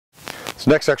This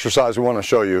next exercise we want to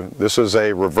show you, this is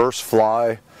a reverse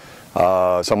fly.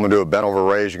 Some will do a bent over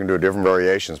raise, you can do different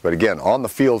variations, but again, on the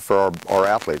field for our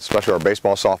athletes, especially our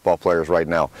baseball, softball players right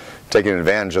now, taking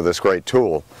advantage of this great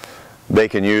tool, they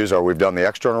can use, or we've done the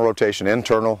external rotation,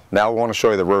 internal. Now we want to show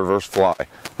you the reverse fly.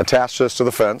 Attach this to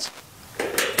the fence.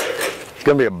 It's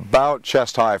going to be about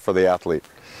chest high for the athlete.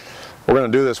 We're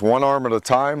going to do this one arm at a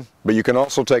time, but you can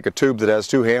also take a tube that has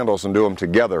two handles and do them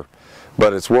together.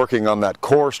 But it's working on that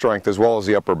core strength as well as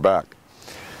the upper back.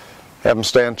 Have them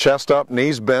stand chest up,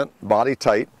 knees bent, body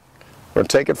tight. We're going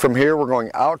to take it from here, we're going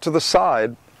out to the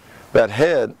side. That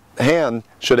hand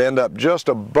should end up just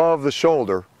above the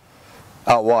shoulder,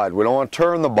 out wide. We don't want to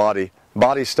turn the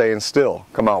body staying still.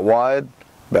 Come out wide,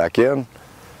 back in.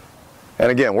 And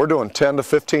again, we're doing 10 to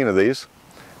 15 of these.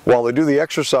 While they do the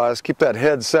exercise, keep that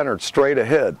head centered straight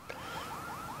ahead.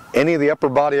 Any of the upper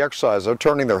body exercise, they're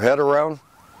turning their head around,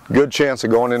 good chance of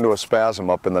going into a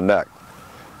spasm up in the neck.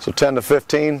 So 10 to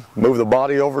 15, move the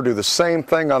body over, do the same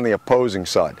thing on the opposing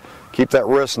side. Keep that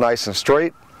wrist nice and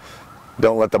straight.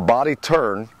 Don't let the body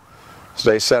turn.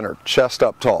 Stay centered, chest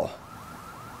up tall.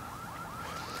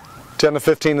 10 to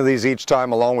 15 of these each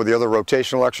time, along with the other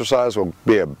rotational exercise, will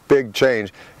be a big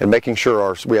change in making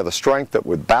sure we have the strength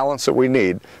with balance that we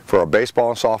need for our baseball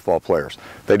and softball players.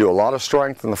 They do a lot of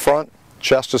strength in the front.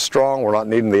 Chest is strong, we're not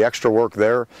needing the extra work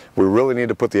there. We really need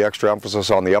to put the extra emphasis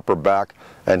on the upper back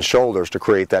and shoulders to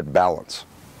create that balance.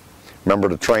 Remember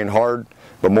to train hard,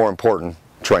 but more important,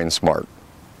 train smart.